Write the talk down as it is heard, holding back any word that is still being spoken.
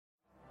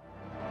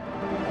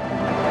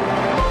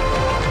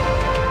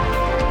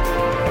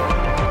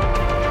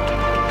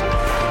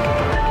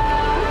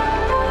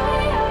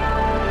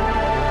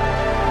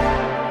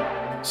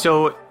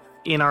So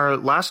in our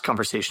last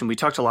conversation, we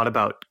talked a lot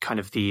about kind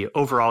of the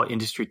overall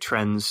industry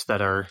trends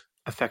that are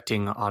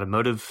affecting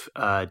automotive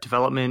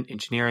development,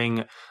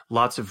 engineering,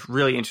 lots of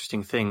really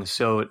interesting things.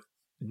 So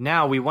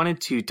now we wanted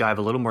to dive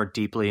a little more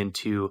deeply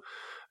into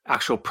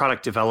actual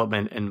product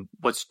development and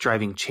what's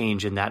driving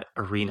change in that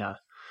arena.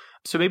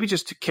 So maybe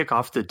just to kick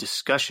off the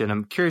discussion,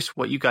 I'm curious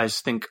what you guys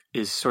think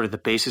is sort of the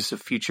basis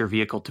of future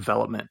vehicle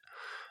development.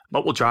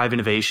 What will drive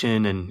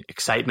innovation and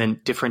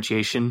excitement,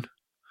 differentiation,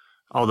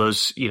 all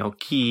those,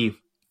 key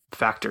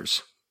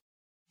factors?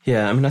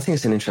 Yeah, I think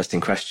it's an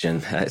interesting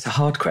question. It's a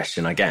hard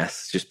question, I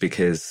guess, just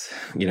because,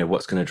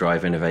 what's going to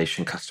drive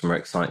innovation, customer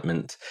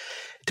excitement.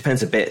 It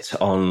depends a bit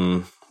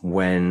on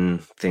when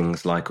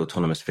things like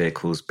autonomous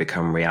vehicles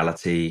become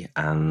reality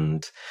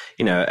and,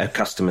 a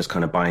customer's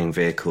kind of buying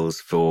vehicles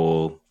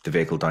for the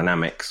vehicle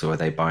dynamics, or are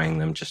they buying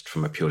them just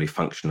from a purely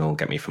functional,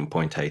 get me from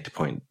point A to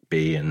point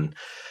B, and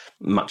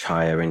much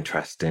higher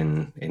interest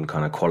in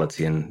kind of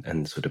quality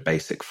and sort of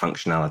basic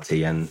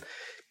functionality and,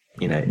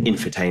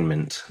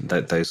 infotainment,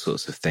 those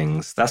sorts of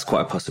things. That's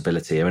quite a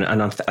possibility.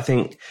 I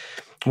think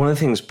one of the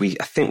things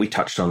we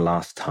touched on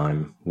last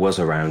time was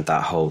around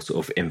that whole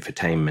sort of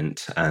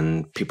infotainment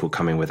and people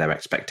coming with their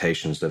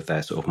expectations of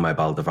their sort of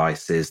mobile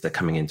devices. They're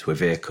coming into a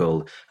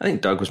vehicle. I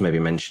think Doug was maybe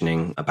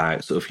mentioning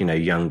about sort of,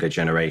 younger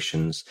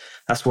generations.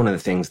 That's one of the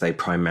things they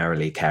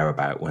primarily care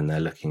about when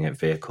they're looking at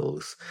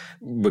vehicles,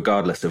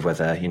 regardless of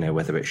whether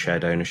it's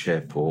shared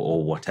ownership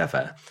or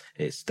whatever.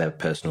 It's their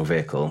personal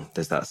vehicle.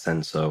 There's that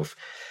sense of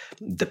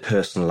the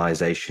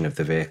personalization of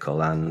the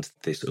vehicle and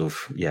the sort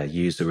of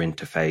user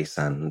interface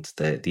and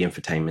the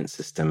infotainment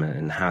system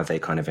and how they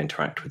kind of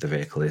interact with the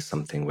vehicle is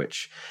something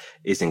which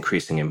is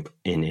increasing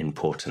in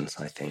importance,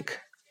 I think.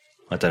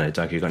 I don't know,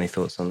 Doug, you got any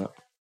thoughts on that?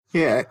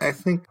 Yeah, I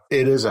think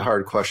it is a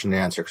hard question to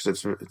answer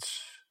because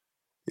it's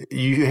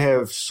you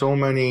have so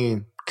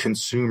many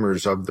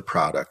consumers of the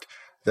product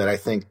that I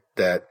think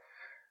that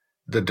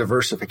the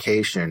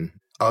diversification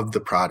of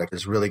the product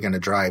is really going to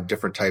drive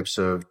different types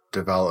of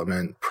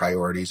development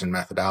priorities and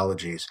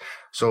methodologies.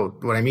 So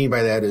what I mean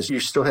by that is you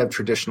still have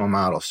traditional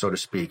models, so to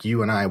speak.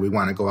 You and I, we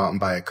want to go out and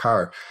buy a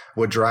car.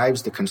 What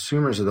drives the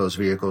consumers of those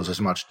vehicles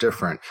is much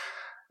different.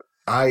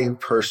 I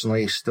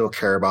personally still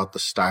care about the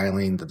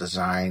styling, the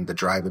design, the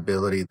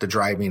drivability, the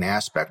driving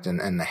aspect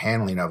and the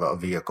handling of a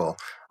vehicle.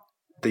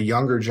 The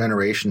younger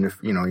generation, if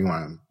you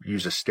want to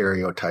use a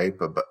stereotype,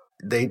 but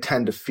they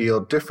tend to feel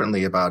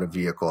differently about a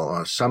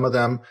vehicle. Some of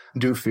them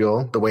do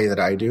feel the way that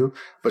I do,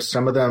 but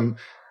some of them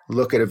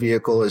look at a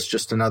vehicle as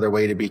just another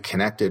way to be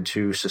connected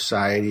to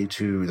society,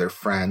 to their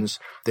friends.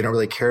 They don't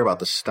really care about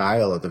the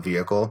style of the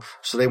vehicle,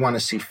 so they want to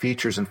see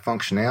features and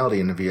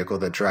functionality in the vehicle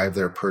that drive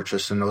their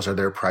purchase, and those are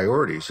their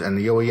priorities. And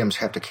the OEMs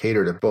have to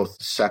cater to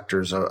both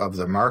sectors of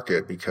the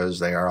market because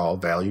they are all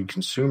valued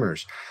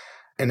consumers.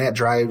 And that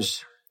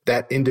drives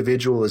that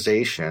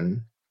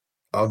individualization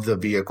of the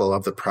vehicle,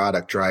 of the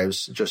product,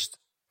 drives just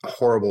a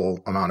horrible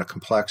amount of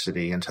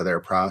complexity into their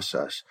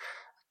process.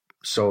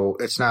 So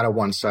it's not a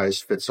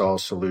one-size-fits-all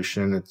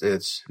solution.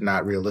 It's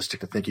not realistic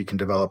to think you can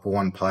develop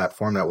one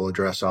platform that will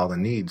address all the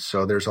needs.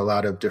 So there's a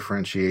lot of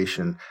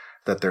differentiation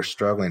that they're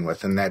struggling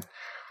with. And that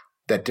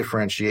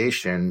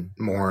differentiation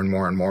more and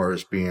more and more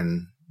is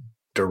being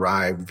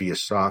derived via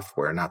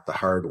software, not the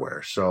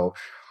hardware. So,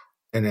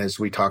 and as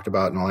we talked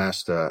about in the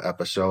last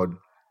episode,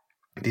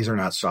 these are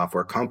not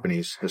software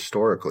companies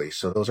historically.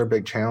 So those are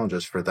big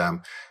challenges for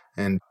them.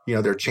 And,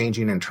 they're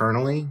changing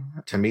internally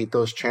to meet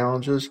those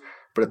challenges.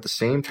 But at the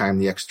same time,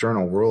 the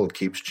external world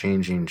keeps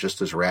changing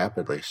just as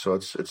rapidly. So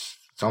it's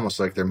almost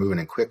like they're moving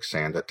in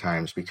quicksand at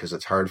times because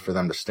it's hard for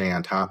them to stay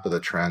on top of the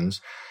trends.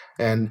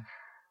 And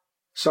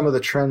some of the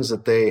trends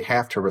that they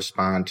have to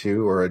respond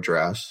to or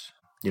address,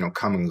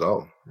 come and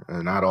go.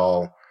 Not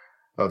all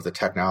of the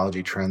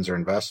technology trends or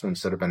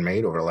investments that have been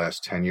made over the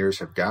last 10 years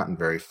have gotten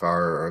very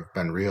far or have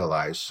been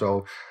realized.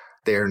 So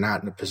they're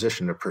not in a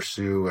position to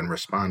pursue and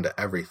respond to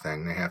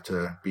everything. They have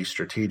to be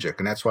strategic.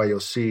 And that's why you'll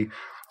see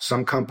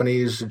some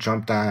companies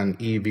jumped on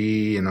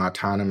EV and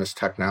autonomous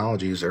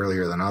technologies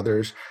earlier than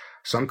others.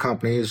 Some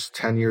companies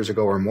 10 years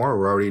ago or more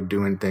were already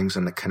doing things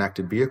in the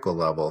connected vehicle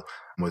level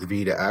with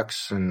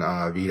V2X and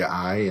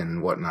V2I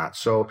and whatnot.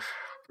 So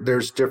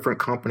there's different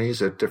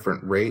companies at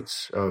different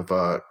rates of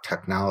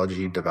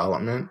technology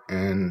development,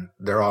 and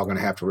they're all going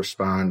to have to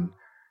respond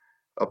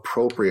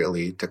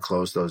appropriately to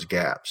close those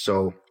gaps.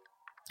 So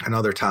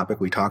another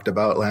topic we talked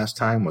about last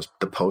time was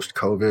the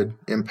post-COVID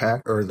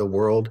impact or the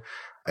world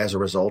as a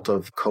result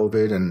of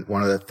COVID. And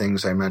one of the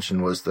things I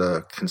mentioned was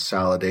the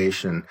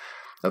consolidation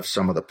of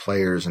some of the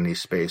players in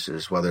these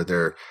spaces, whether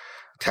they're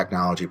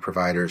technology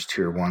providers,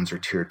 tier ones or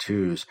tier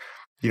twos.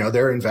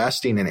 They're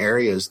investing in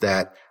areas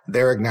that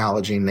they're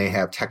acknowledging they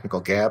have technical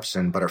gaps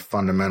in, but are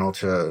fundamental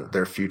to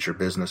their future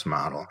business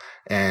model.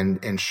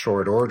 And in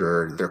short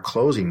order, they're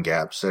closing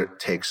gaps that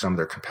take some of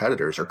their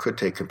competitors or could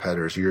take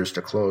competitors years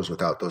to close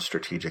without those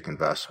strategic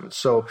investments.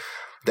 So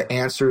the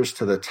answers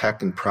to the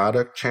tech and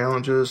product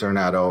challenges are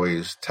not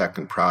always tech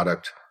and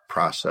product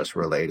process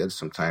related.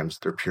 Sometimes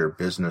they're pure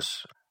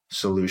business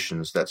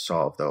solutions that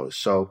solve those.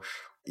 So,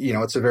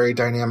 it's a very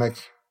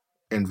dynamic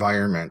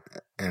environment.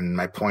 And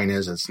my point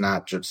is, it's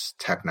not just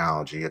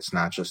technology. It's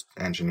not just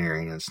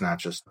engineering. It's not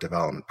just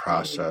development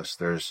process.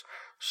 There's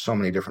so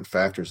many different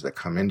factors that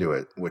come into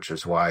it, which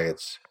is why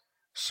it's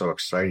so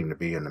exciting to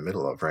be in the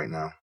middle of right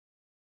now.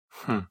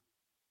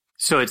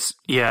 So it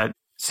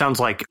sounds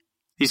like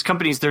these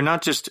companies, they're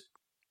not just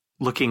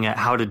looking at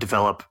how to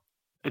develop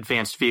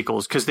advanced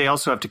vehicles, because they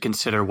also have to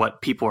consider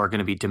what people are going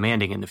to be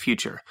demanding in the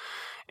future.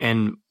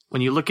 And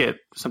when you look at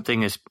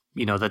something as,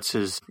 that's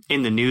as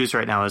in the news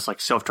right now as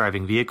like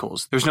self-driving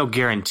vehicles, there's no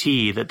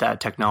guarantee that that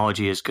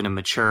technology is going to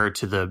mature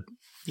to the,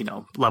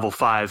 level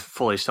 5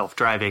 fully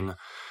self-driving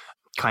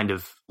kind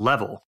of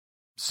level.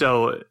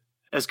 So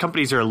as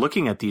companies are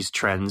looking at these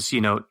trends,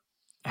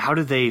 how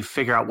do they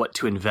figure out what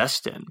to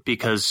invest in?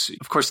 Because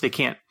of course they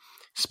can't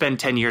spend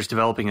 10 years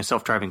developing a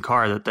self-driving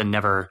car that then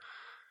never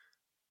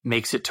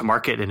makes it to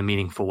market in a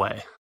meaningful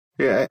way.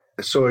 Yeah.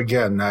 So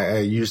again, I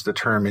used the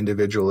term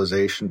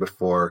individualization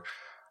before,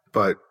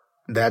 but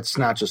that's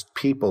not just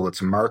people,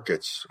 it's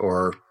markets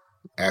or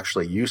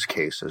actually use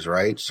cases,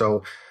 right?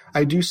 So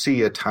I do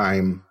see a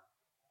time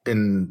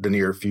in the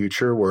near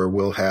future where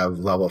we'll have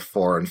level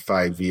 4 and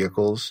 5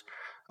 vehicles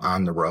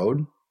on the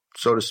road,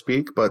 so to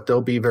speak, but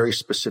there'll be very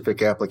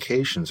specific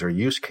applications or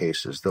use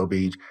cases. There'll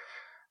be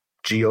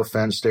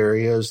geofenced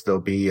areas.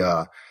 There'll be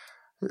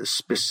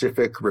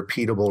specific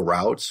repeatable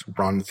routes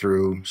run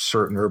through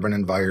certain urban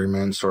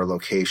environments or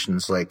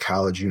locations like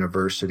college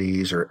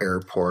universities or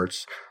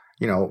airports,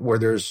 where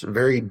there's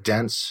very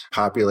dense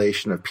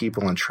population of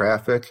people and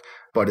traffic,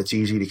 but it's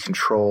easy to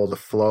control the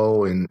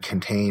flow in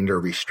contained or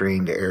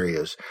restrained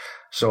areas.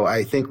 So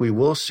I think we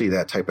will see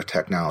that type of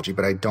technology,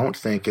 but I don't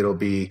think it'll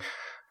be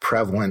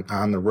prevalent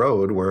on the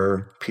road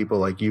where people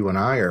like you and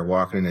I are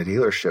walking into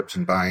dealerships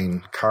and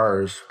buying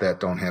cars that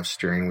don't have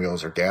steering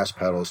wheels or gas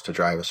pedals to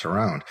drive us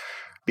around.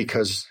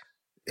 Because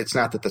it's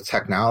not that the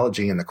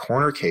technology and the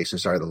corner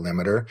cases are the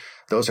limiter.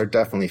 Those are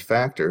definitely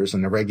factors,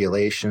 and the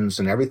regulations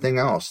and everything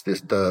else,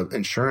 the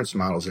insurance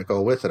models that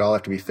go with it all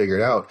have to be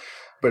figured out.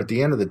 But at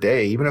the end of the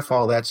day, even if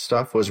all that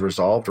stuff was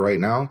resolved right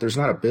now, there's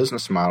not a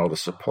business model to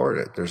support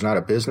it. There's not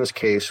a business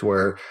case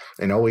where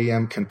an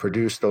OEM can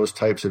produce those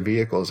types of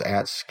vehicles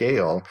at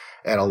scale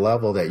at a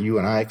level that you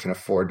and I can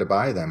afford to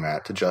buy them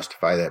at to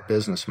justify that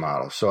business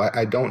model. So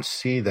I don't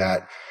see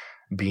that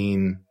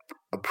being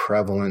a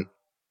prevalent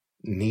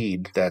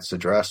need that's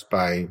addressed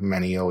by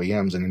many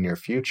OEMs in the near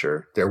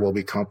future. There will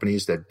be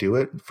companies that do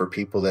it for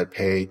people that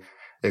pay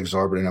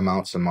exorbitant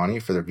amounts of money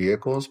for their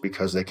vehicles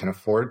because they can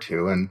afford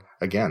to. And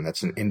again,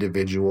 that's an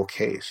individual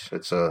case.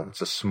 It's a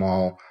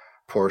small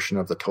portion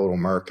of the total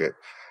market.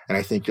 And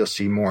I think you'll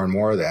see more and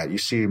more of that. You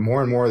see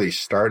more and more of these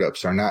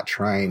startups are not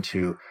trying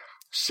to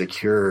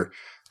secure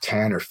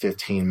 10 or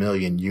 15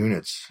 million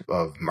units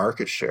of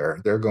market share.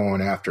 They're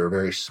going after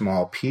very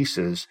small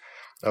pieces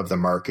of the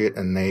market,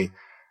 and they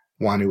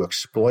want to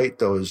exploit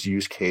those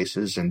use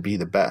cases and be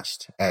the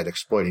best at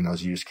exploiting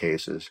those use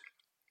cases.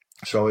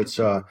 So it's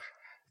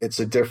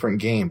a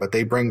different game, but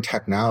they bring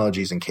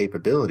technologies and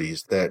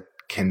capabilities that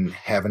can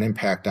have an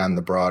impact on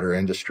the broader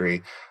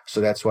industry.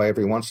 So that's why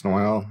every once in a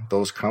while,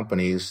 those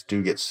companies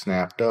do get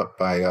snapped up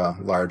by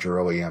larger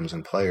OEMs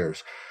and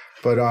players.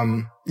 But,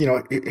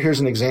 here's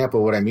an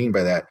example of what I mean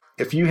by that.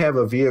 If you have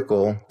a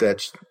vehicle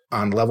that's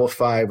on level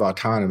 5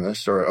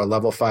 autonomous or a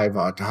level 5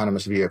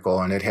 autonomous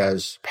vehicle and it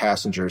has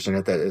passengers in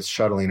it that is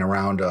shuttling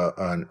around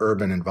an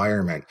urban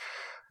environment,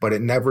 but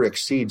it never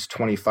exceeds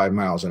 25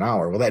 miles an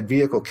hour, well, that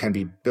vehicle can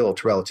be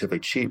built relatively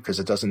cheap because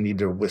it doesn't need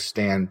to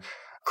withstand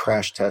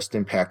crash test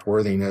impact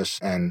worthiness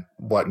and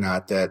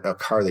whatnot that a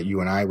car that you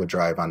and I would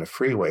drive on the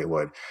freeway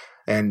would.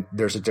 And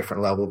there's a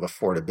different level of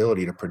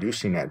affordability to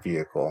producing that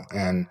vehicle.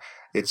 And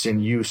it's in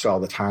use all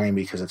the time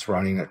because it's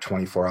running a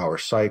 24-hour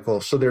cycle.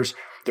 So there's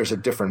a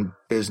different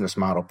business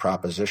model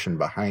proposition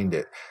behind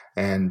it.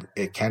 And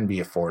it can be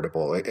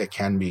affordable. It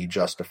can be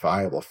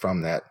justifiable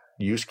from that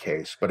use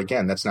case. But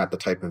again, that's not the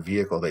type of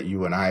vehicle that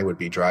you and I would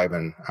be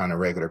driving on a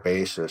regular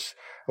basis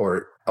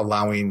or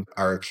allowing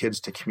our kids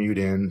to commute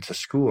in to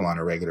school on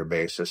a regular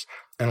basis,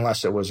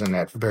 unless it was in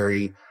that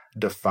very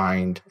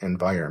defined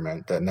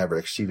environment that never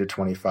exceeded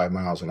 25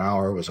 miles an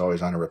hour, was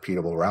always on a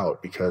repeatable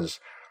route, because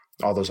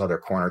all those other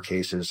corner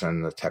cases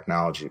and the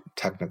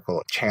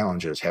technical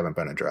challenges haven't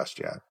been addressed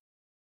yet.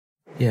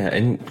 Yeah,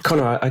 and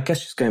Connor, I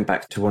guess just going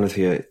back to one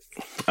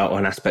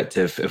aspect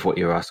of what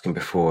you were asking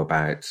before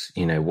about,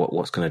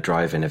 what's going to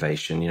drive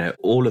innovation,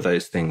 all of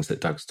those things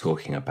that Doug's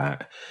talking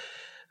about,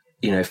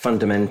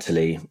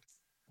 fundamentally,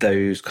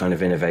 those kind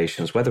of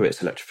innovations, whether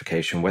it's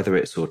electrification, whether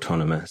it's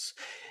autonomous,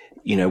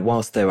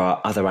 whilst there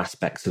are other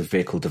aspects of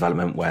vehicle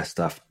development where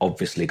stuff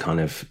obviously kind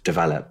of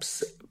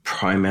develops,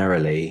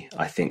 primarily,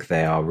 I think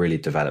they are really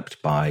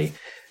developed by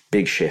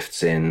big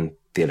shifts in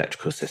the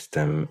electrical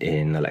system,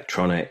 in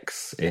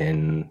electronics,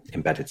 in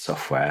embedded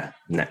software,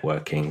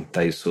 networking,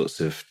 those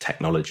sorts of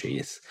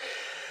technologies.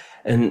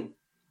 And,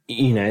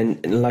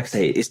 and like I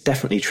say, it's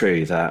definitely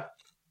true that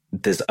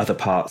there's other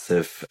parts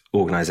of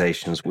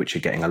organizations which are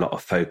getting a lot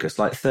of focus,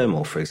 like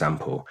thermal, for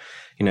example.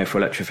 For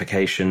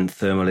electrification,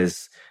 thermal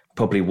is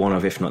probably one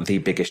of, if not the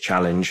biggest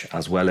challenge,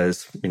 as well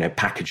as,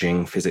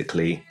 packaging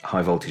physically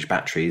high voltage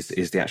batteries,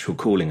 is the actual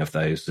cooling of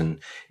those. And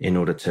in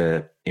order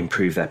to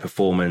improve their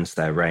performance,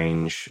 their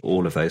range,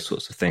 all of those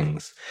sorts of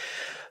things.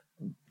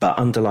 But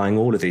underlying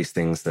all of these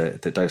things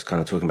that Doug's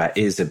kind of talking about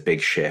is a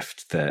big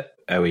shift that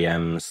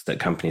OEMs, that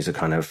companies are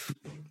kind of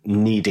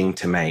needing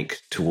to make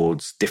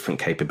towards different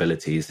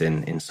capabilities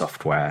in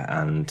software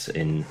and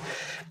in,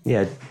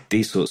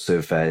 these sorts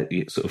of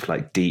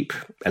like deep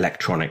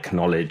electronic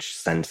knowledge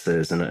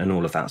sensors and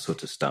all of that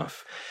sort of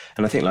stuff.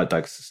 And I think, like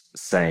Doug's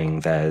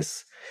saying,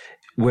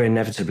 we're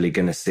inevitably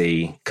going to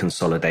see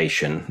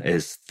consolidation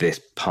as this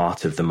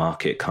part of the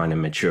market kind of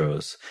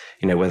matures,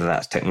 whether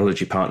that's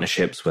technology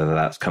partnerships, whether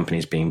that's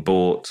companies being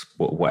bought,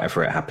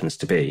 whatever it happens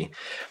to be.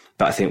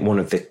 But I think one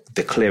of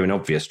the clear and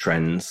obvious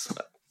trends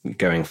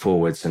going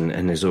forwards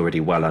and is already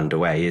well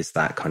underway is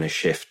that kind of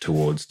shift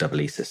towards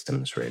EE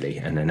systems, really,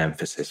 and an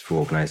emphasis for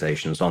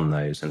organizations on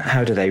those. And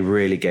how do they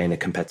really gain a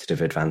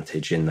competitive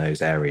advantage in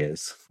those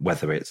areas,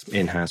 whether it's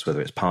in-house, whether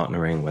it's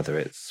partnering, whether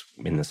it's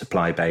in the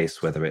supply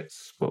base, whether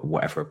it's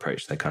whatever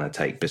approach they kind of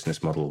take,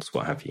 business models,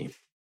 what have you.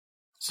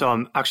 So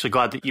I'm actually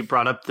glad that you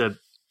brought up the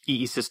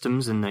EE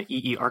systems and the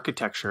EE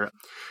architecture.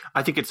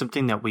 I think it's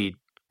something that we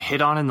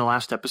hit on in the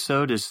last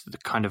episode, is the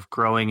kind of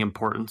growing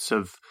importance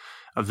of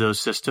those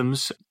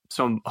systems.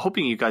 So I'm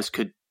hoping you guys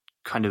could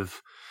kind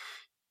of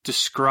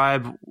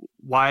describe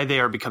why they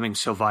are becoming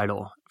so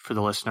vital for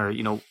the listener.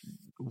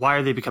 Why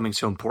are they becoming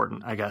so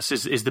important, I guess,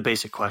 is the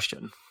basic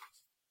question.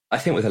 I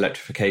think with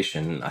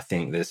electrification, I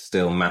think there's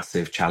still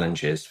massive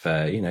challenges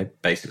for,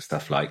 basic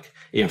stuff like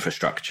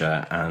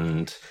infrastructure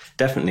and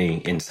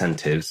definitely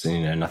incentives,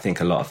 and I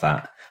think a lot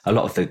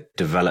of the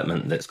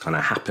development that's kind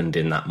of happened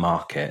in that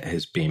market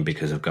has been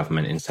because of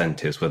government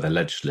incentives, whether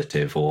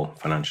legislative or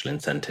financial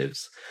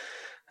incentives.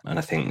 And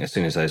I think as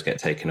soon as those get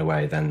taken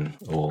away, then,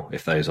 or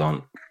if those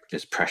aren't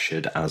as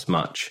pressured as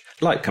much,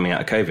 like coming out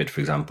of COVID,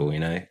 for example,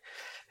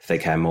 if they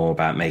care more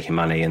about making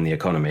money in the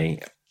economy,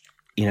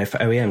 for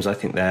OEMs, I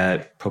think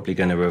they're probably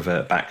going to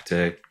revert back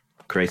to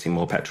creating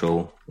more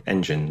petrol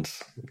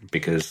engines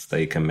because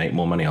they can make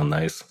more money on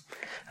those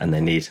and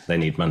they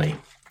need money.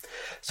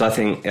 So I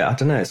think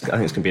it's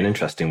going to be an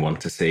interesting one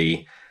to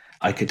see.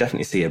 I could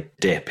definitely see a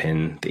dip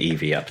in the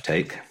EV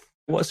uptake.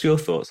 What's your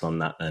thoughts on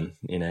that then?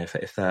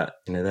 If that,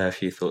 there are a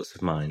few thoughts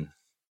of mine.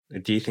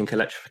 Do you think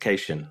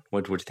electrification?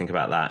 What do you think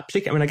about that?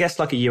 Particularly, I guess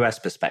like a US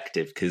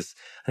perspective, because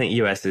I think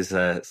US is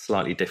a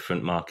slightly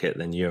different market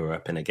than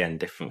Europe, and again,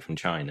 different from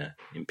China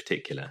in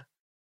particular.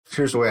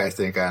 Here's the way I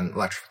think on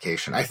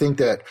electrification. I think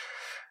that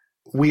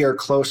we are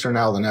closer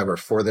now than ever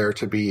for there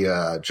to be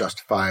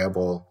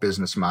justifiable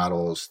business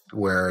models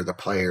where the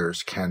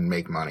players can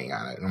make money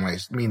on it. And when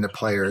I mean the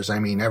players, I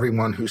mean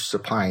everyone who's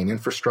supplying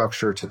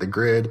infrastructure to the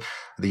grid,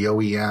 the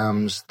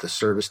OEMs, the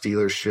service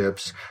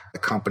dealerships, the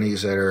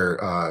companies that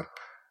are,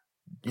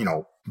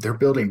 they're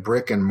building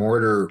brick and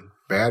mortar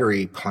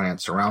battery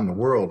plants around the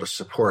world to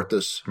support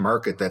this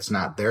market that's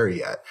not there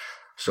yet.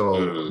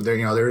 So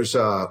there's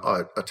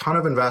a ton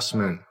of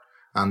investment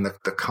on the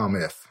come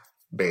if,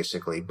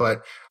 basically.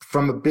 But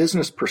from a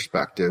business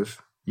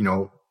perspective,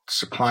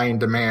 supply and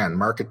demand,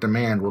 market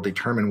demand will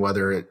determine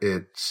whether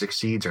it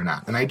succeeds or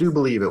not. And I do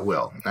believe it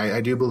will. I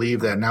do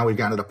believe that now we've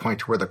gotten to the point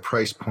to where the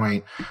price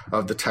point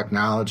of the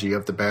technology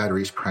of the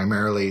batteries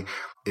primarily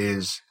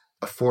is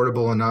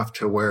affordable enough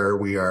to where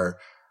we are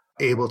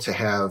able to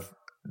have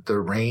the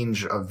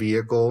range of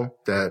vehicle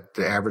that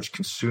the average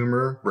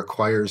consumer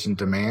requires and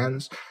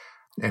demands.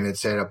 And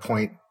it's at a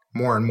point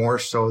more and more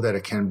so that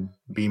it can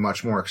be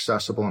much more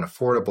accessible and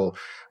affordable.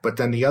 But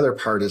then the other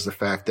part is the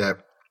fact that,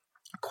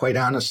 quite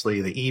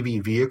honestly, the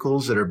EV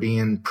vehicles that are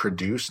being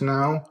produced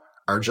now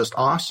are just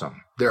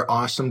awesome. They're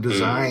awesome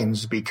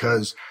designs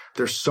because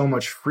there's so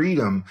much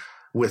freedom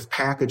with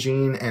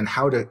packaging and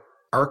how to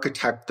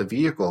architect the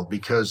vehicle,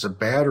 because a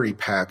battery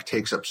pack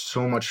takes up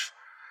so much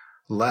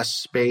less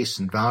space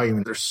and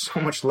volume. There's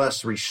so much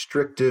less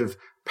restrictive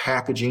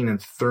packaging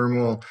and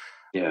thermal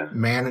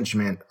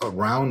management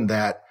around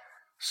that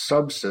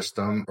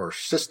subsystem or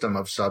system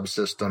of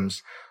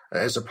subsystems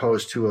as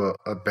opposed to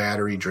a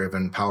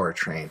battery-driven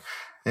powertrain.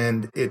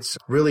 And it's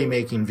really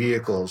making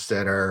vehicles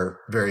that are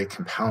very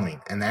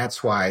compelling. And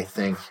that's why I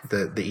think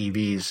that the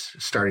EVs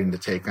starting to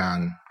take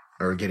on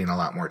or getting a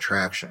lot more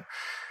traction.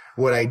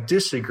 What I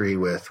disagree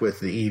with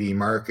the EV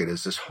market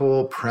is this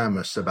whole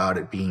premise about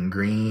it being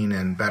green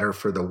and better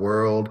for the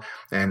world,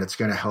 and it's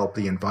going to help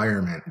the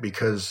environment,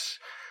 because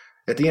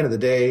at the end of the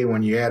day,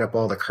 when you add up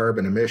all the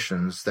carbon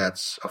emissions,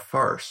 that's a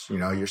farce.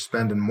 You're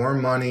spending more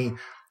money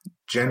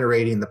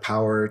generating the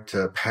power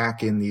to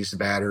pack in these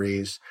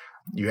batteries.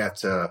 You have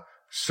to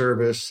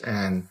service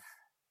and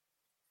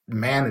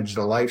manage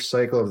the life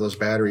cycle of those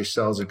battery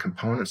cells and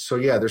components. So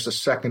there's a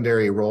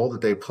secondary role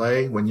that they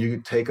play. When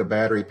you take a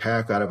battery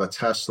pack out of a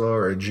Tesla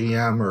or a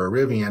GM or a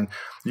Rivian,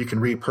 you can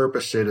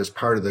repurpose it as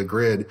part of the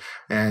grid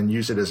and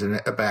use it as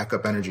a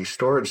backup energy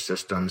storage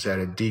systems at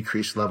a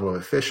decreased level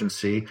of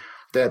efficiency.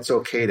 that's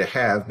okay to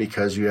have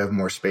because you have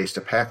more space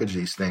to package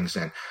these things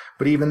in.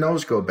 But even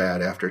those go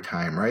bad after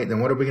time, right?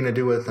 Then what are we going to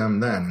do with them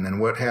then? And then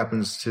what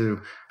happens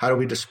to, how do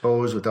we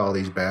dispose with all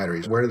these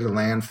batteries? Where do the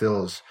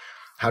landfills,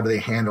 how do they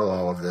handle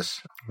all of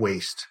this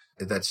waste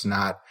that's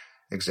not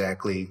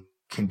exactly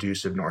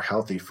conducive nor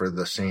healthy for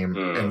the same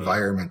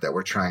environment that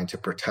we're trying to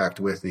protect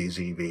with these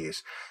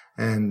EVs?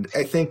 And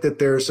I think that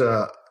there's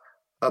a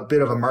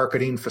bit of a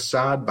marketing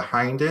facade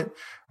behind it,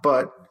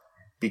 but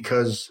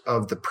because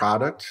of the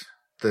product,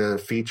 the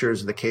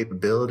features, the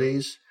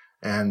capabilities,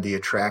 and the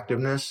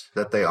attractiveness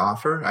that they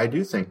offer, I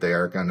do think they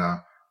are going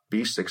to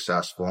be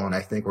successful. And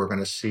I think we're going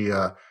to see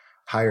a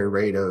higher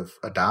rate of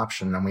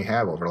adoption than we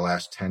have over the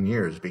last 10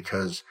 years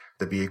because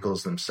the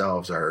vehicles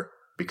themselves are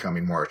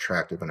becoming more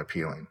attractive and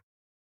appealing.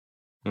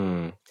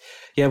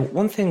 Yeah,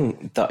 one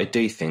thing that I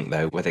do think,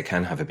 though, where they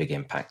can have a big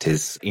impact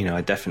is,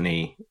 I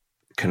definitely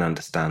can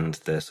understand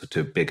the sort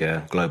of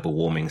bigger global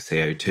warming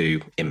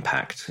CO2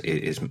 impact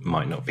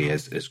might not be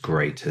as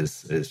great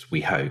as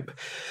we hope.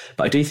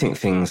 But I do think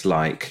things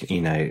like,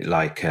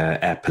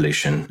 air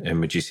pollution and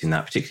reducing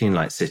that, particularly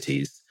in like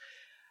cities,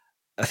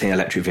 I think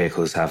electric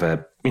vehicles have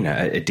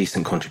a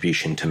decent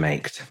contribution to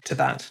make to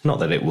that. Not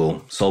that it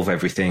will solve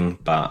everything,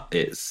 but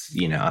it's,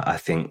 I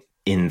think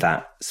in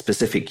that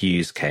specific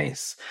use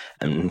case,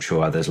 and I'm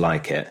sure others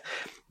like it,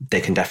 they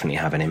can definitely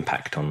have an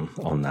impact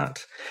on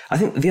that. I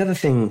think the other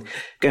thing,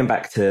 going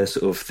back to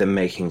sort of them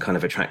making kind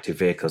of attractive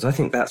vehicles, I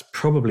think that's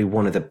probably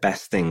one of the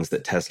best things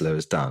that Tesla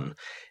has done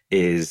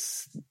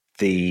is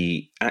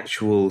the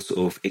actual sort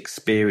of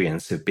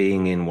experience of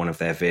being in one of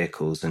their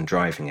vehicles and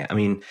driving it. I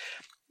mean,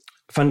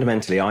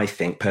 fundamentally, I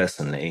think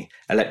personally,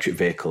 electric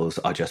vehicles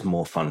are just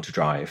more fun to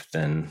drive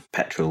than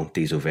petrol,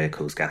 diesel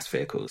vehicles, gas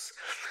vehicles.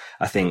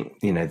 I think,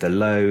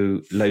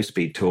 the low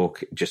speed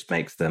torque just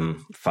makes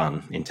them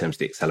fun in terms of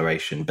the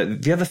acceleration.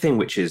 But the other thing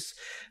which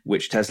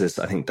Tesla's,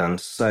 I think, done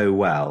so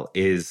well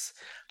is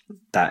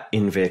that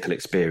in-vehicle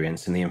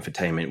experience and the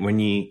infotainment. When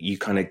you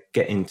kind of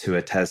get into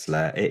a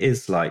Tesla, it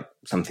is like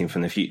something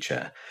from the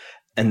future.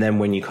 And then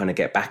when you kind of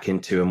get back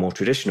into a more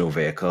traditional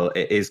vehicle,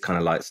 it is kind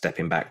of like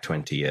stepping back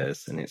 20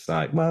 years. And it's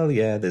like, well,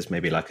 yeah, there's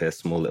maybe like a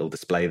small little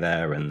display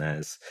there and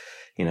there's,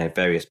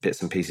 various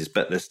bits and pieces,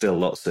 but there's still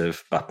lots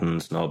of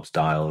buttons, knobs,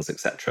 dials,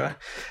 etc.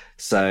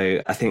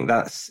 So I think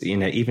that's,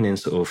 even in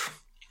sort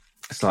of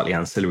slightly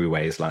ancillary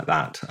ways like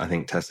that, I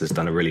think Tesla's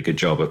done a really good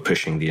job of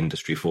pushing the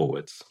industry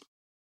forwards.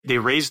 They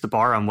raised the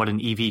bar on what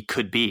an EV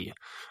could be.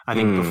 I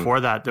think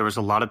before that, there was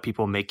a lot of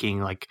people making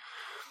like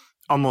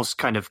almost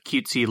kind of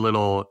cutesy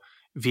little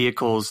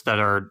vehicles that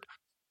are,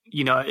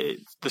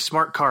 the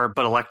smart car,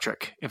 but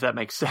electric, if that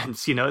makes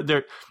sense.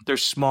 They're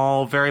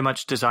small, very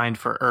much designed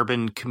for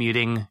urban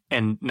commuting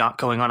and not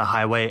going on a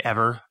highway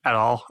ever at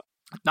all.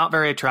 Not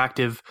very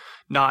attractive,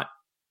 not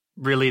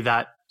really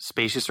that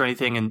spacious or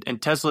anything.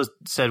 And Tesla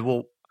said,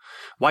 well,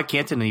 why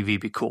can't an EV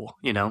be cool?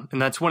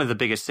 And that's one of the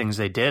biggest things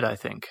they did, I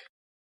think.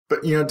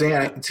 But,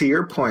 Dan, to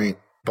your point,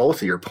 both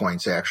of your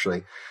points,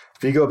 actually,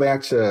 if you go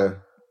back to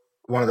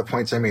one of the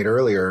points I made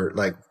earlier,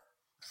 like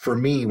for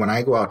me, when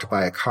I go out to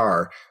buy a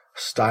car,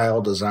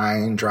 style,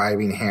 design,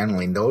 driving,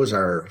 handling, those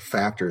are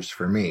factors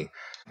for me.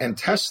 And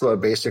Tesla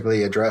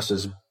basically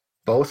addresses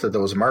both of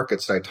those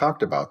markets that I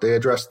talked about. They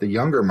address the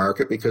younger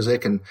market because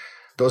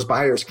those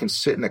buyers can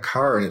sit in a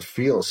car and it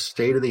feels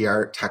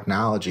state-of-the-art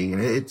technology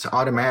and it's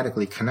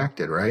automatically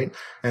connected, right?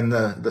 And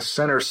the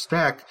center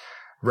stack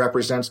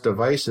represents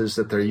devices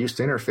that they're used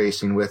to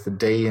interfacing with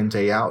day in,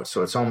 day out.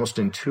 So it's almost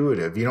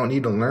intuitive. You don't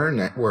need to learn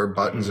where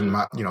buttons and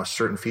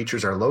certain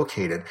features are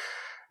located.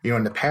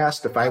 In the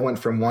past, if I went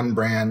from one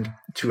brand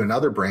to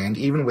another brand,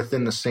 even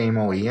within the same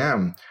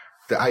OEM,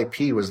 the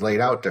IP was laid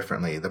out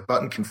differently. The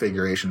button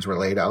configurations were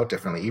laid out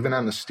differently, even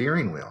on the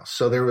steering wheel.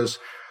 So there was,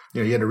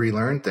 you had to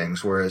relearn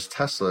things. Whereas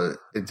Tesla,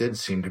 it did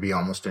seem to be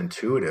almost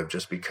intuitive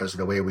just because of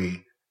the way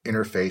we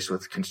interface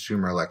with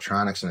consumer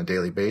electronics on a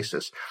daily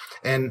basis.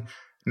 And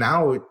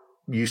now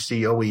you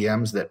see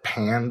OEMs that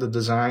panned the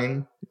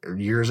design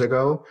years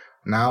ago,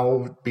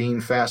 now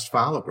being fast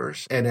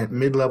followers. And at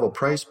mid-level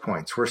price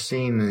points, we're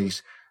seeing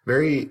these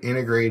very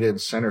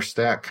integrated center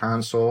stack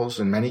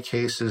consoles, in many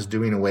cases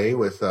doing away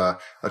with a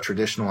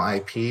traditional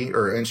IP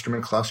or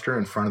instrument cluster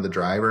in front of the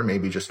driver,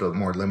 maybe just a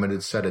more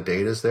limited set of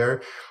datas there.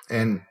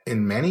 And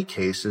in many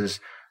cases,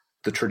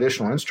 the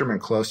traditional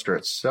instrument cluster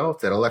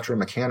itself, that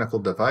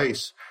electromechanical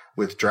device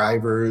with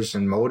drivers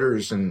and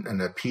motors and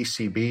a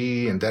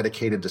PCB and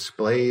dedicated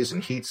displays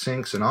and heat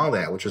sinks and all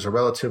that, which is a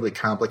relatively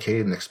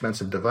complicated and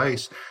expensive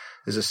device,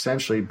 is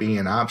essentially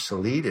being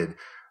obsoleted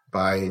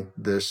by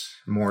this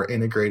more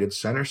integrated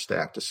center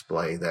stack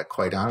display that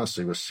quite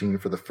honestly was seen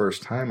for the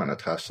first time on a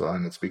Tesla,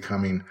 and it's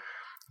becoming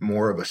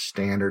more of a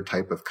standard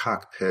type of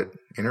cockpit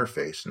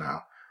interface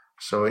now.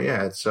 So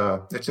yeah,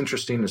 it's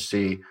interesting to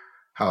see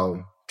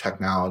how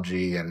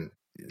technology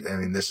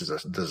this is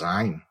a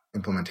design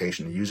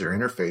implementation, a user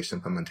interface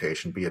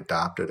implementation be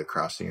adopted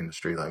across the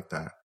industry like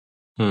that.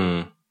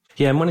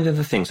 Yeah, and one of the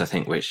other things I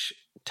think which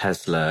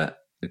Tesla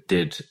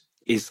did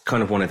is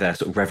kind of one of their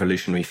sort of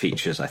revolutionary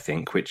features, I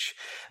think, which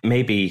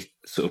maybe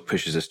sort of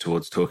pushes us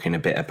towards talking a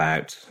bit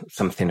about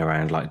something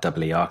around like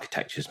EE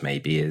architectures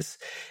maybe is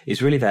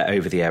really their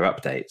over-the-air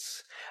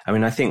updates. I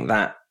mean, I think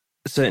that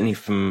certainly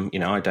from,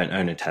 I don't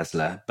own a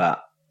Tesla,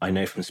 but I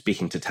know from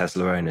speaking to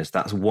Tesla owners,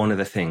 that's one of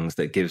the things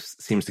that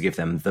seems to give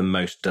them the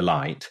most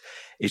delight,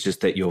 is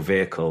just that your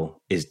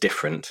vehicle is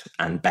different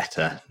and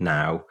better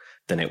now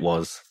than it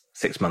was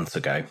 6 months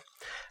ago.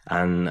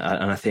 And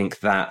I think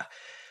that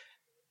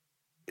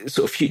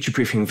sort of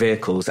future-proofing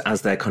vehicles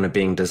as they're kind of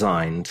being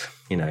designed,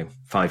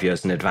 5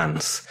 years in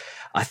advance,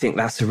 I think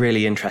that's a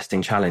really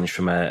interesting challenge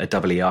from a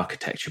EE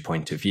architecture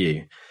point of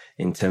view,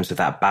 in terms of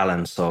that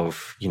balance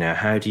of,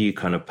 how do you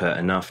kind of put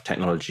enough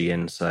technology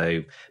in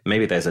so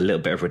maybe there's a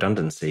little bit of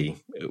redundancy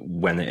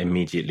when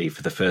immediately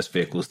for the first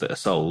vehicles that are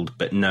sold,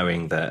 but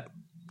knowing that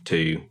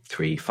 2,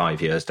 3,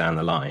 5 years down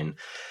the line,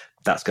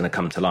 that's going to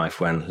come to life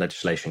when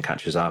legislation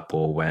catches up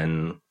or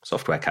when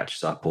software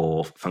catches up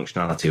or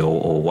functionality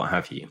or what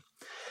have you.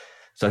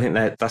 So I think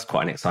that's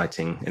quite an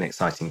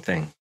exciting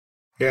thing.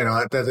 Yeah,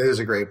 no, that is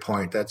a great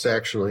point. That's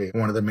actually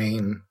one of the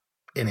main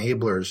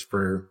enablers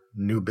for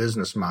new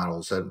business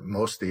models that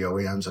most of the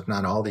OEMs, if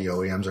not all the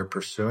OEMs, are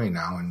pursuing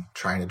now and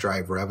trying to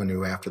drive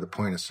revenue after the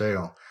point of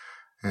sale.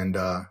 And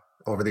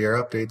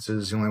over-the-air updates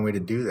is the only way to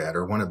do that,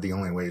 or one of the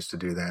only ways to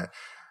do that.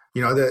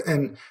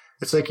 And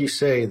it's like you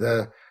say,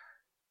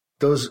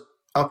 those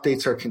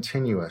updates are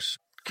continuous.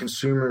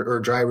 Consumer or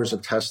drivers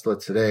of Tesla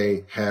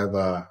today have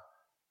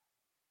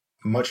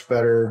much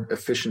better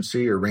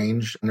efficiency or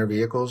range in their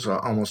vehicles,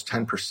 almost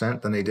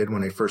 10% than they did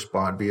when they first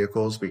bought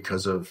vehicles,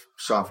 because of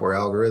software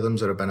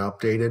algorithms that have been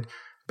updated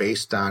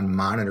based on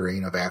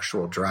monitoring of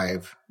actual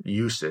drive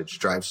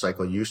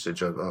cycle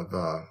usage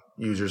of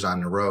users on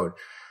the road.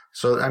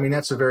 So, I mean,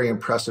 that's a very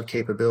impressive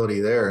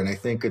capability there. And I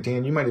think,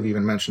 Dan, you might have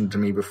even mentioned to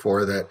me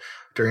before that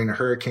during a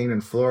hurricane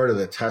in Florida,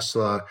 that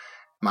Tesla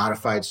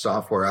modified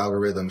software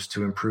algorithms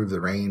to improve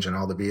the range on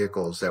all the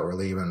vehicles that were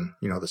leaving,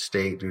 the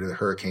state due to the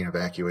hurricane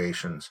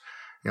evacuations.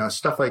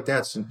 Stuff like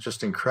that's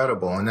just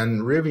incredible. And then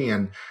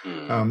Rivian,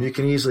 you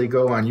can easily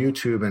go on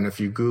YouTube, and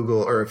if you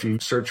Google or if you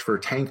search for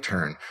tank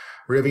turn,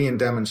 Rivian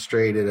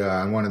demonstrated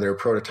on one of their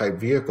prototype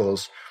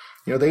vehicles,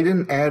 they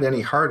didn't add any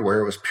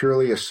hardware. It was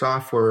purely a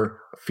software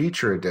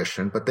feature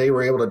addition, but they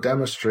were able to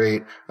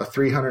demonstrate a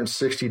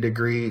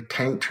 360-degree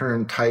tank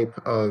turn type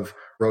of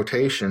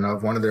rotation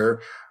of one of their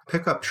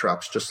pickup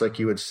trucks, just like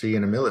you would see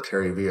in a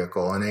military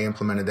vehicle. And they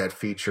implemented that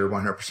feature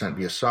 100%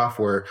 via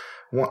software.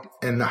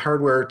 And the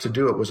hardware to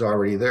do it was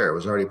already there. It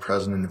was already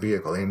present in the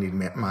vehicle. They didn't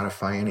need to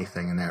modify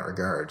anything in that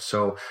regard.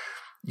 So,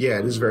 yeah,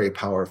 it is very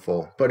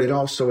powerful, but it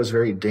also is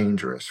very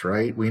dangerous,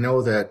 right? We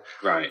know that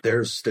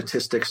There's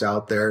statistics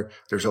out there.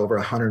 There's over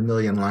 100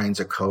 million lines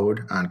of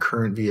code on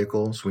current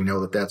vehicles. We know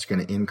that that's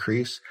going to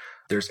increase.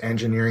 There's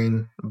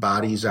engineering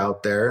bodies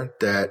out there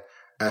that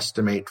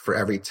estimate for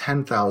every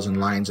 10,000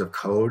 lines of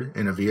code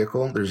in a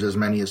vehicle, there's as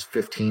many as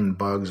 15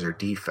 bugs or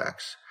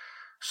defects.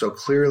 So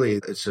clearly,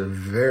 it's a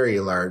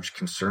very large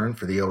concern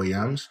for the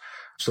OEMs.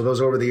 So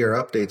those over-the-air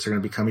updates are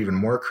going to become even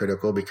more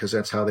critical, because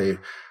that's how they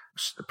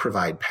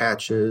provide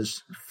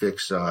patches,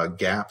 fix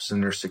gaps in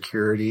their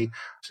security.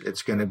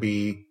 It's going to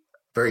be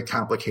very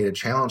complicated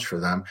challenge for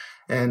them.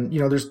 And,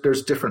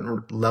 there's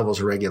different levels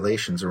of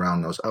regulations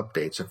around those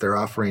updates. If they're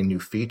offering new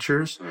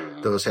features,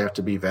 those have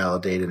to be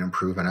validated and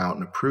proven out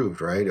and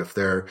approved, right? If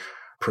they're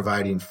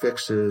providing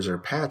fixes or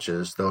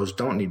patches, those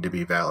don't need to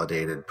be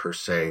validated per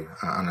se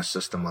on a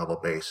system level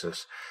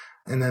basis.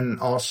 And then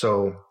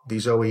also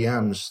these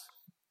OEMs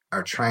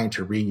are trying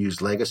to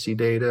reuse legacy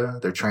data.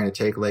 They're trying to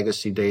take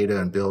legacy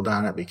data and build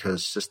on it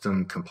because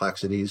system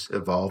complexity is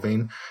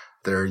evolving.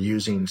 They're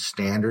using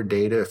standard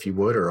data, if you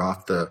would, or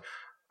off the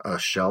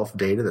shelf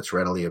data that's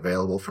readily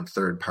available from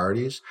third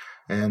parties.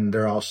 And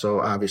they're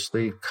also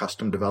obviously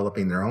custom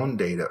developing their own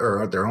data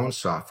or their own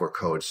software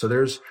code. So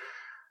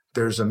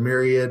there's a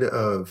myriad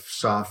of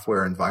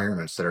software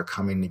environments that are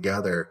coming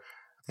together.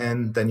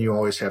 And then you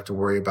always have to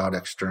worry about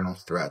external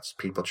threats,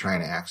 people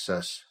trying to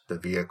access the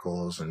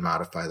vehicles and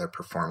modify their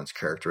performance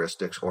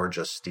characteristics or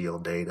just steal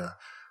data.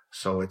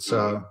 So it's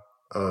a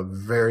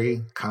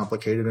very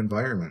complicated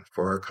environment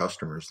for our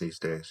customers these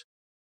days.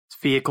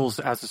 It's vehicles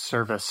as a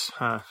service,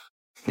 huh?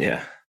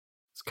 Yeah.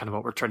 It's kind of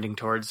what we're trending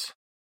towards.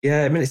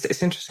 Yeah, I mean,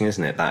 it's interesting,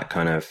 isn't it? That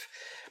kind of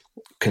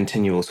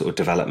continual sort of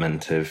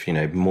development of,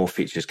 more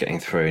features getting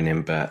thrown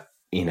in, but,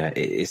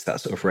 it's that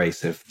sort of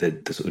race of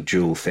the sort of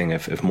dual thing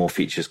of more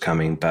features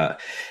coming,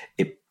 but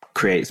it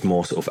creates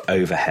more sort of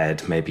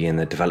overhead maybe in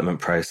the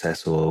development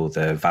process or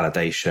the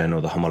validation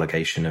or the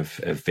homologation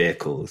of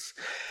vehicles.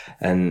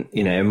 And,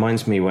 it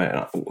reminds me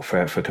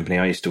for a company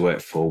I used to work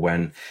for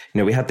when,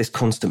 we had this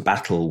constant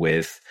battle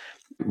with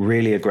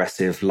really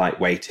aggressive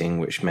lightweighting,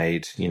 which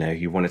made,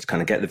 you wanted to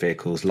kind of get the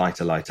vehicles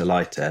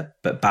lighter,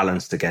 but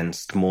balanced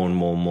against more and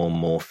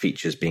more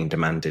features being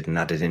demanded and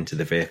added into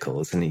the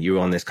vehicles. And you were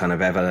on this kind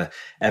of ever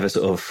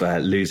sort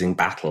of losing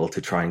battle to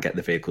try and get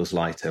the vehicles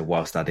lighter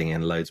whilst adding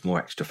in loads more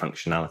extra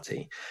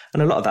functionality.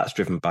 And a lot of that's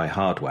driven by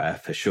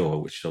hardware for sure,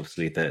 which is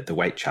obviously the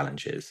weight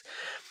challenges.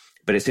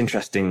 But it's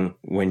interesting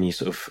when you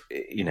sort of,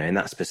 in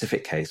that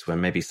specific case,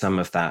 when maybe some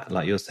of that,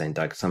 like you're saying,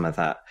 Doug, some of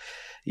that,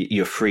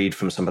 you're freed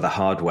from some of the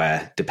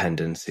hardware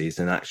dependencies,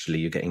 and actually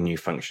you're getting new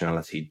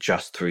functionality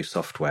just through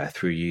software,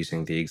 through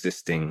using the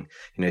existing,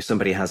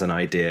 somebody has an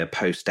idea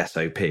post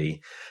SOP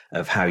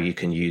of how you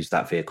can use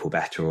that vehicle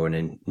better or in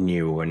a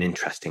new or an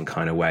interesting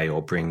kind of way,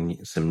 or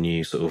bring some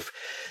new sort of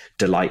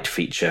delight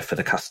feature for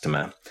the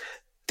customer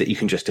that you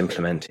can just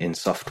implement in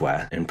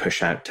software and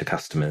push out to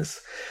customers.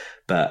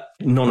 But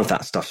none of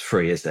that stuff's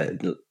free, is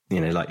it?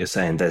 Like you're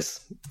saying, there's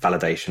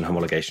validation,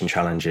 homologation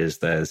challenges,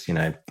 there's,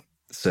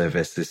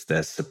 services,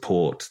 there's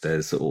support,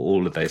 there's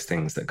all of those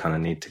things that kind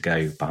of need to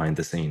go behind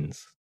the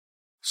scenes.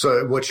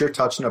 So what you're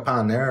touching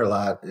upon there a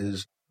lot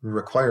is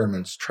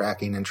requirements,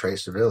 tracking, and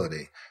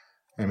traceability.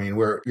 I mean,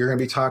 you're going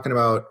to be talking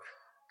about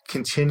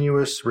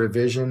continuous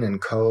revision in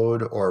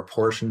code or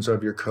portions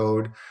of your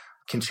code,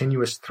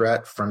 continuous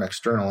threat from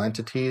external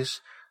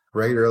entities,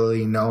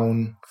 regularly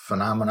known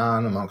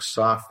phenomenon amongst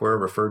software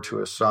referred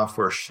to as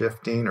software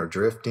shifting or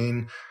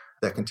drifting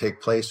that can take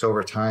place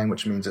over time,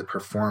 which means it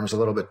performs a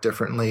little bit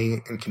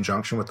differently in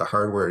conjunction with the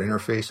hardware it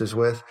interfaces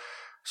with.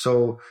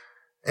 So,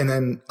 and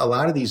then a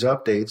lot of these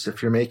updates,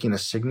 if you're making a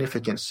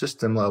significant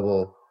system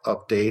level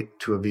update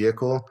to a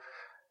vehicle,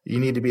 you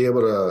need to be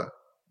able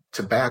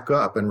to back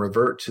up and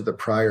revert to the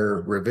prior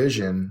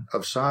revision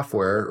of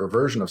software or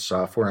version of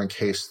software in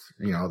case,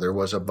 there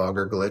was a bug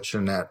or glitch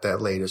in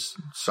that latest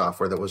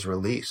software that was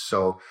released.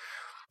 So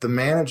the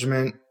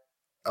management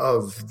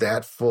of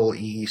that full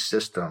EE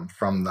system,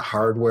 from the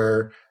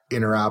hardware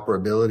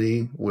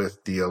interoperability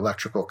with the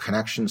electrical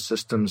connection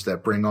systems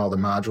that bring all the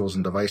modules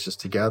and devices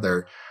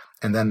together,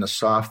 and then the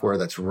software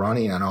that's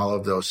running on all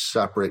of those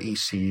separate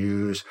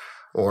ECUs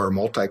or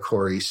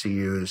multi-core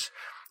ECUs,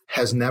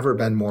 has never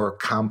been more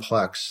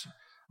complex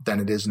than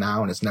it is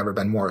now, and it's never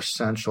been more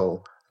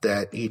essential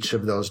that each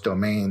of those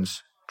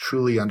domains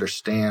truly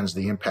understands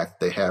the impact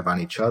they have on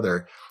each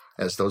other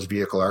as those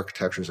vehicle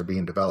architectures are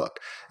being developed.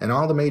 And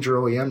all the major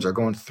OEMs are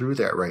going through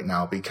that right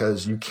now,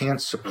 because you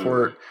can't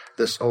support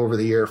this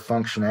over-the-air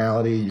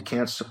functionality. You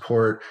can't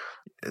support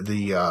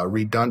the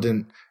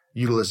redundant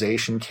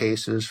utilization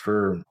cases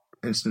for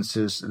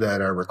instances that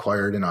are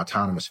required in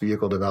autonomous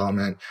vehicle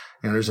development.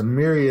 And there's a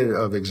myriad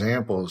of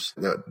examples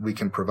that we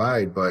can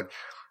provide, but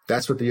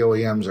that's what the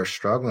OEMs are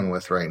struggling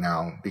with right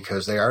now,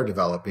 because they are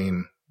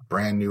developing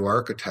brand new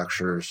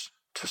architectures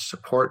to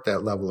support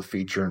that level of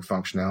feature and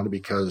functionality,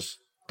 because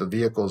the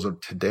vehicles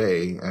of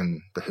today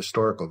and the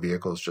historical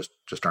vehicles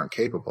just aren't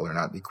capable. They're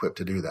not equipped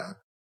to do that.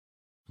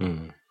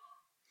 Mm.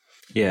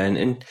 Yeah,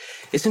 and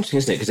it's interesting,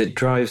 isn't it?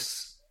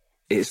 Because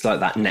it's like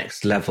that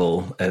next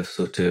level of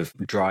sort of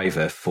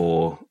driver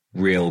for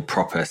real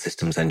proper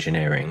systems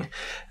engineering,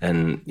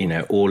 and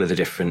all of the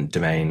different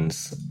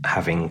domains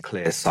having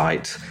clear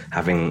sight,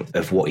 having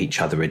of what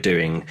each other are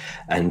doing,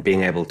 and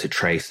being able to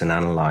trace and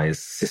analyze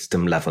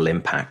system level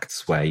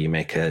impacts where you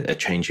make a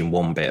change in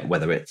one bit,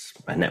 whether it's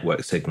a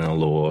network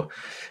signal or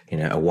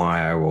a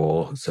wire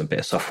or some bit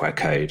of software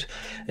code,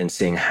 and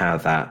seeing how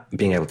that,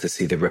 being able to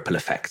see the ripple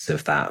effects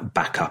of that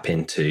back up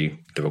into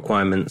the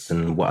requirements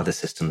and what other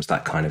systems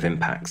that kind of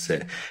impacts.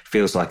 It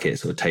feels like it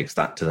sort of takes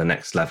that to the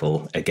next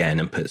level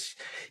again and puts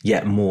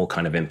yet more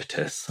kind of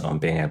impetus on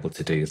being able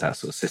to do that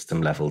sort of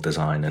system level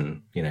design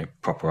and,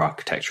 proper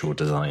architectural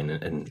design,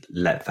 and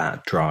let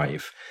that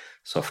drive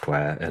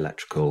software,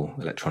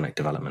 electronic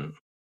development.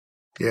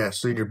 Yeah.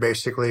 So you're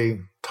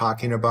basically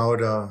talking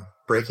about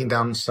breaking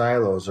down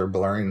silos or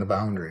blurring the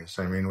boundaries.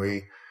 I mean,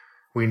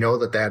 we know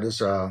that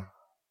is a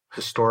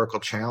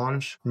historical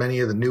challenge. Many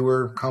of the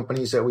newer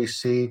companies that we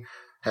see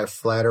have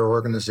flatter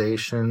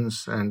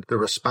organizations, and the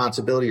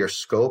responsibility or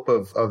scope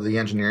of the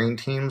engineering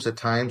teams at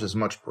times is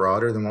much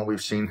broader than what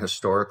we've seen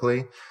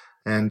historically.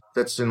 And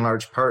that's in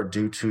large part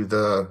due to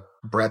the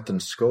breadth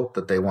and scope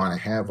that they want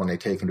to have when they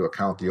take into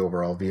account the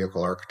overall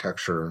vehicle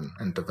architecture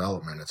and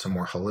development. It's a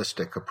more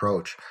holistic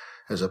approach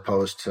as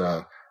opposed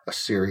to a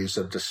series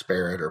of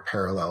disparate or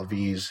parallel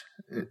V's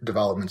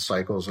development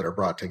cycles that are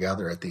brought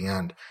together at the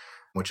end,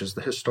 which is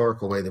the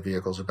historical way the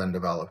vehicles have been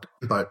developed.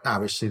 But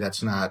obviously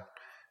that's not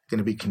going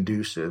to be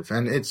conducive,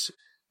 and it's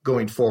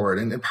going forward.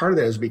 And part of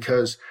that is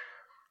because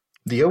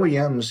the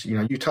OEMs,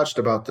 you touched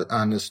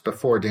on this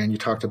before, Dan. You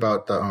talked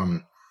about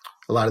a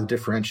lot of the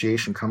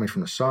differentiation coming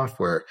from the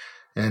software,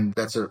 and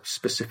that's a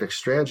specific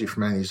strategy for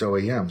many of these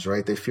OEMs,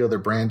 right? They feel their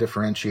brand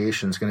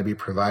differentiation is going to be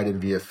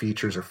provided via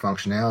features or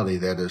functionality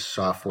that is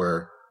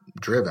software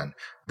driven.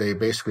 They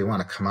basically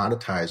want to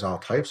commoditize all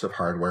types of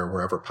hardware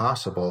wherever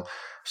possible,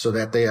 so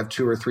that they have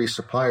 2 or 3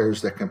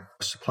 suppliers that can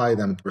supply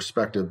them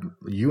respective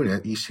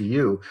unit,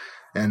 ECU,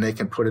 and they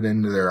can put it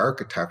into their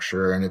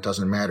architecture, and it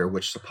doesn't matter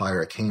which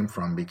supplier it came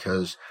from,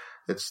 because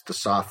it's the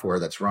software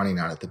that's running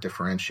on it that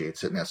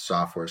differentiates it, and that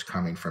software is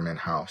coming from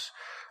in-house.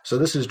 So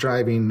this is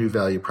driving new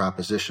value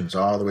propositions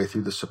all the way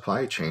through the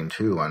supply chain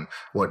too, on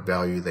what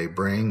value they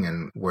bring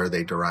and where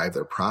they derive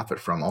their profit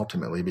from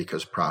ultimately,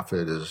 because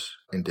profit is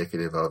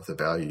indicative of the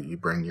value you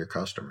bring to your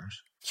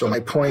customers. So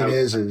my point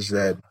is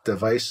that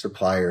device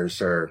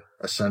suppliers are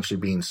essentially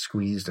being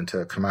squeezed into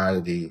a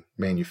commodity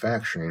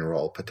manufacturing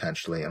role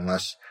potentially,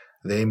 unless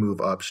they move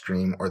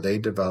upstream or they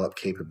develop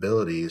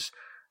capabilities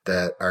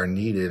that are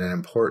needed and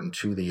important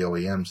to the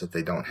OEMs that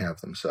they don't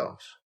have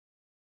themselves.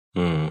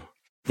 Mm.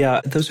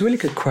 Yeah, there was a really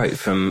good quote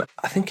from,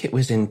 I think it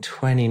was in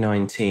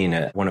 2019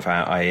 at one of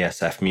our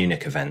IASF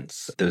Munich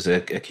events. There was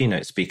a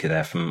keynote speaker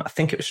there from, I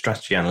think it was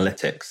Strategy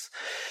Analytics,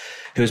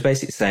 who was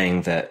basically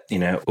saying that,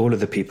 all of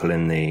the people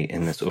in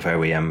the sort of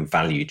OEM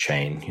value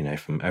chain,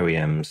 from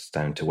OEMs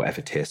down to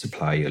whatever tier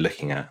supplier you're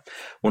looking at,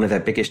 one of their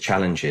biggest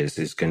challenges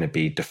is going to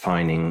be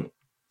defining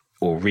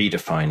or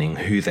redefining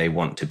who they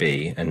want to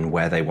be and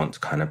where they want to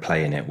kind of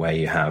play in it, where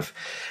you have,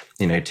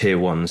 tier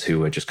ones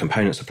who are just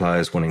component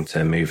suppliers wanting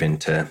to move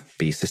into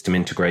be system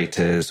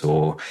integrators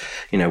or,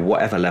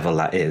 whatever level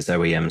that is,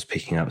 OEMs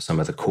picking up some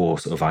of the core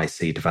sort of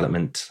IC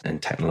development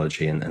and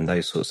technology and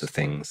those sorts of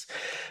things.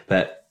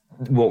 But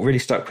what really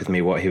stuck with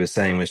me, what he was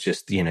saying was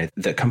just,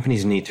 that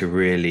companies need to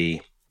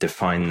really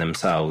define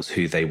themselves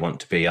who they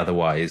want to be.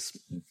 Otherwise,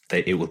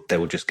 they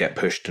will just get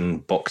pushed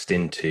and boxed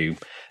into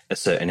a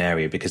certain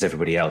area because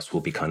everybody else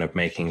will be kind of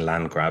making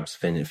land grabs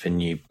for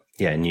new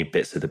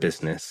bits of the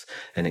business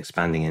and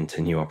expanding into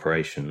new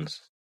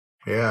operations.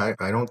 Yeah,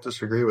 I don't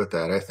disagree with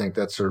that. I think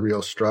that's a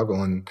real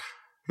struggle. And,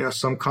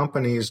 some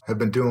companies have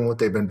been doing what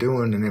they've been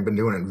doing and they've been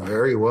doing it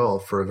very well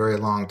for a very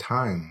long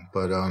time.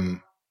 But,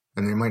 and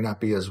they might not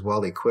be as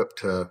well equipped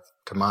to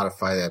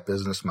modify that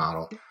business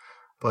model.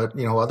 But,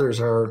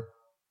 others are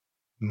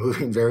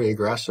moving very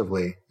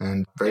aggressively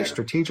and very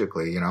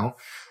strategically,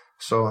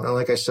 So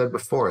like I said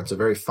before, it's a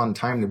very fun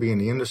time to be in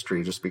the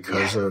industry just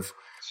because of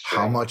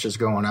how much is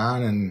going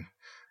on. And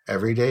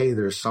every day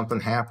there's something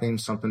happening,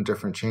 something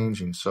different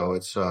changing. So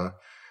it's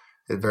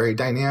very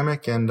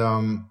dynamic. And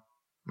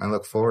I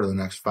look forward to the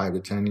next 5 to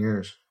 10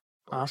 years.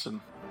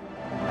 Awesome.